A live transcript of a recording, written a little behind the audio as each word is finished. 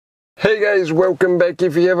Hey guys, welcome back.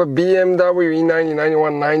 If you have a BMW E90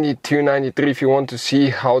 E91 E92 E93, if you want to see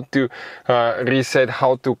how to reset,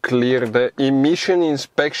 how to clear the emission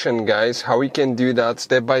inspection, guys, how we can do that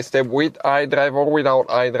step by step with iDrive or without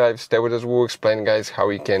iDrive, stay with us. We'll explain, guys, how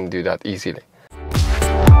we can do that easily.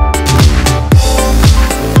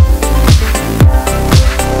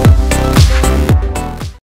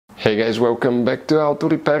 Hey guys, welcome back to How to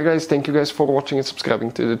Repair, guys. Thank you guys for watching and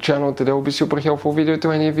subscribing to the channel. Today will be super helpful video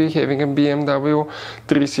to any of you having a BMW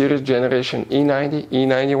 3 Series generation E90,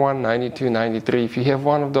 E91, 92, 93. If you have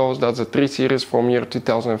one of those, that's a 3 Series from year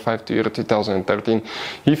 2005 to year 2013.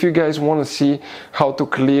 If you guys want to see how to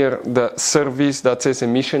clear the service that says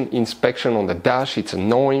emission inspection on the dash, it's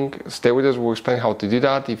annoying, stay with us, we'll explain how to do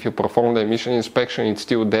that. If you perform the emission inspection, it's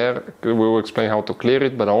still there, we will explain how to clear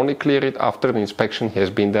it, but only clear it after the inspection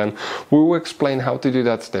has been done. We will explain how to do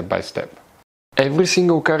that step by step. Every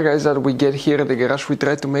single car, guys, that we get here at the garage, we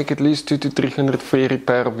try to make at least 200 to 300 free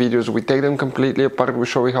repair videos. We take them completely apart, we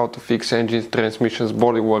show you how to fix engines, transmissions,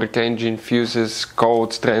 bodywork, engine, fuses,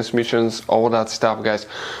 codes, transmissions, all that stuff, guys.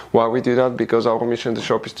 Why we do that? Because our mission in the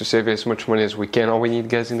shop is to save you as much money as we can. All we need,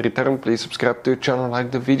 guys, in return, please subscribe to the channel, like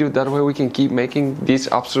the video, that way we can keep making these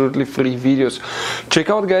absolutely free videos. Check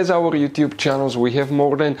out, guys, our YouTube channels. We have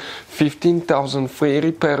more than 15,000 free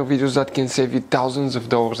repair videos that can save you thousands of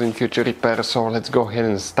dollars in future repairs. So let's go ahead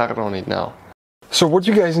and start on it now. So what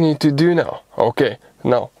you guys need to do now, okay,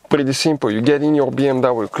 now pretty simple. You get in your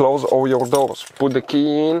BMW, close all your doors, put the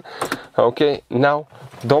key in, okay. Now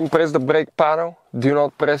don't press the brake pedal, do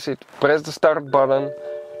not press it, press the start button,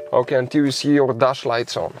 okay, until you see your dash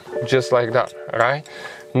lights on, just like that, right?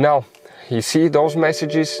 Now you see those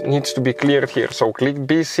messages needs to be cleared here, so click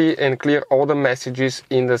BC and clear all the messages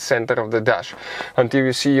in the center of the dash until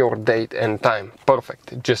you see your date and time.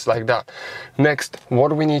 Perfect, just like that. Next,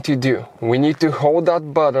 what we need to do, we need to hold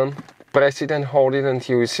that button, press it and hold it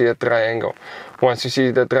until you see a triangle. Once you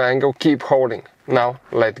see the triangle, keep holding. Now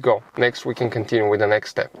let go. Next, we can continue with the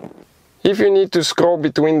next step. If you need to scroll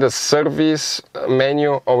between the service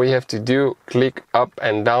menu, all we have to do, click up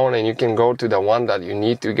and down, and you can go to the one that you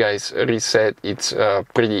need to, guys, reset. It's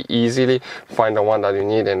pretty easily. Find the one that you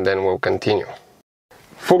need and then we'll continue.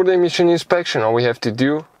 For the emission inspection, all we have to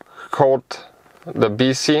do, hold the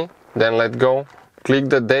BC, then let go. Click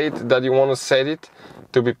the date that you want to set it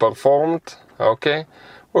to be performed, okay.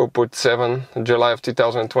 We'll put 7 July of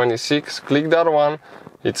 2026. Click that one,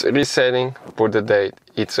 it's resetting, put the date,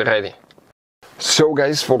 it's ready. So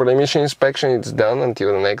guys, for the emission inspection, it's done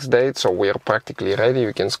until the next date, so we are practically ready.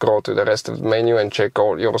 You can scroll to the rest of the menu and check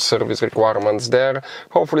all your service requirements there.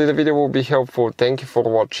 Hopefully the video will be helpful. Thank you for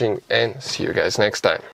watching and see you guys next time.